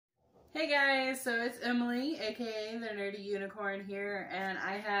Hey guys, so it's Emily, aka the Nerdy Unicorn here, and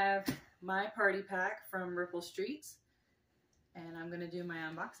I have my party pack from Ripple Streets, and I'm going to do my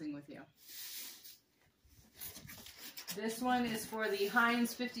unboxing with you. This one is for the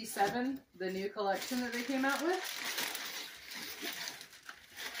Heinz57, the new collection that they came out with.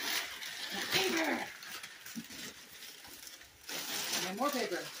 Paper! And more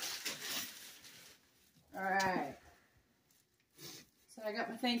paper. Alright. So I got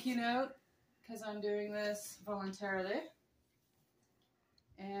my thank you note because I'm doing this voluntarily.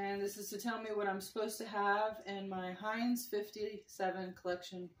 And this is to tell me what I'm supposed to have in my Heinz57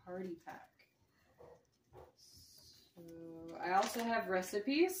 collection party pack. So I also have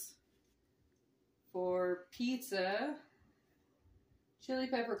recipes for pizza, chili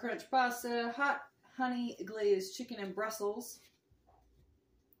pepper crunch pasta, hot honey glazed chicken and Brussels,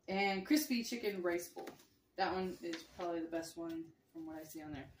 and crispy chicken rice bowl. That one is probably the best one from what I see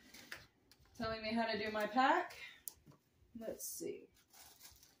on there. Telling me how to do my pack. Let's see.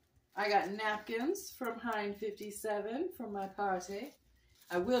 I got napkins from Heinz57 from my party.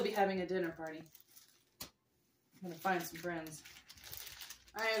 I will be having a dinner party. I'm going to find some friends.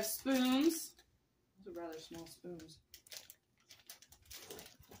 I have spoons. Those are rather small spoons.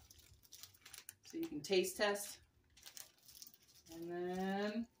 So you can taste test. And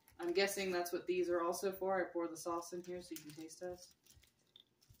then I'm guessing that's what these are also for. I pour the sauce in here so you can taste test.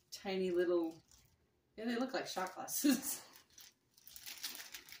 Tiny little, yeah, they look like shot glasses.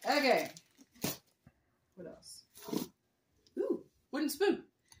 Okay. What else? Ooh, wooden spoon.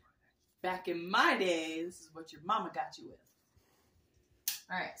 Back in my day, this is what your mama got you with.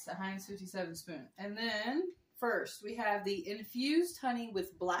 Alright, so Heinz57 spoon. And then, first, we have the infused honey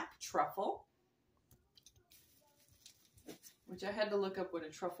with black truffle. Which I had to look up what a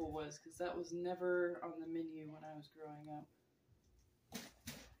truffle was, because that was never on the menu when I was growing up.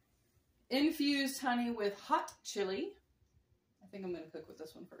 Infused honey with hot chili. I think I'm going to cook with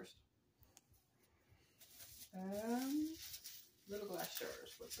this one first. Little glass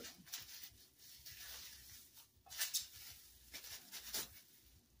jars. What's in them?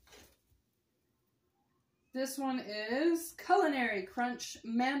 This one is Culinary Crunch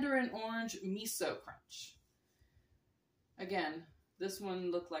Mandarin Orange Miso Crunch. Again, this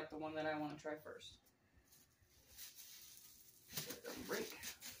one looked like the one that I want to try first. So it doesn't break.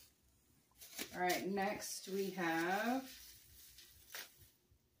 Alright, next we have...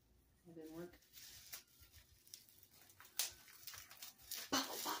 That didn't work.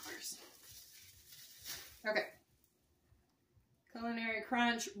 Bubble poppers. Okay. Culinary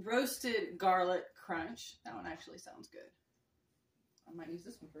Crunch Roasted Garlic Crunch. That one actually sounds good. I might use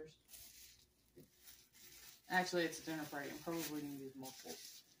this one first. Actually, it's a dinner party. I'm probably going to use multiple.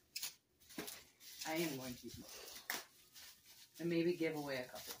 I am going to use multiple. And maybe give away a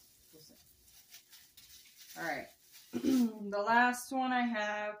couple. We'll see. Alright. The last one I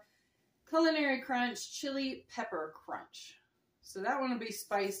have, Culinary Crunch Chili Pepper Crunch. So that one will be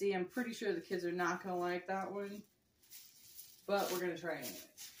spicy. I'm pretty sure the kids are not going to like that one. But we're going to try it anyways.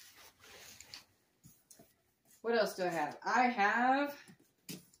 What else do I have? I have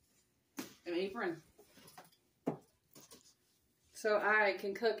an apron. So I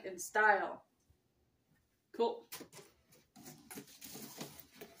can cook in style. Cool.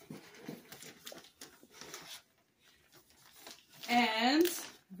 And a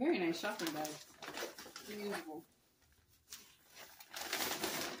very nice shopping bag. Reusable.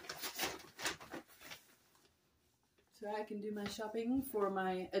 So I can do my shopping for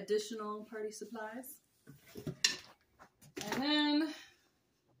my additional party supplies. And then,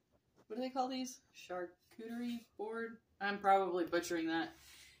 what do they call these? Charcuterie board? I'm probably butchering that.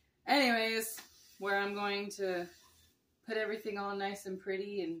 Anyways, where I'm going to put everything all nice and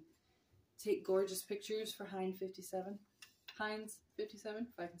pretty and take gorgeous pictures for Heinz57. Heinz57,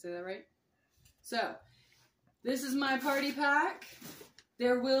 if I can say that right. So, this is my party pack.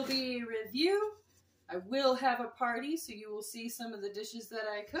 There will be a review. I will have a party, so you will see some of the dishes that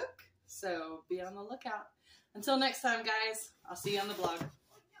I cook. So, be on the lookout. Until next time, guys, I'll see you on the blog.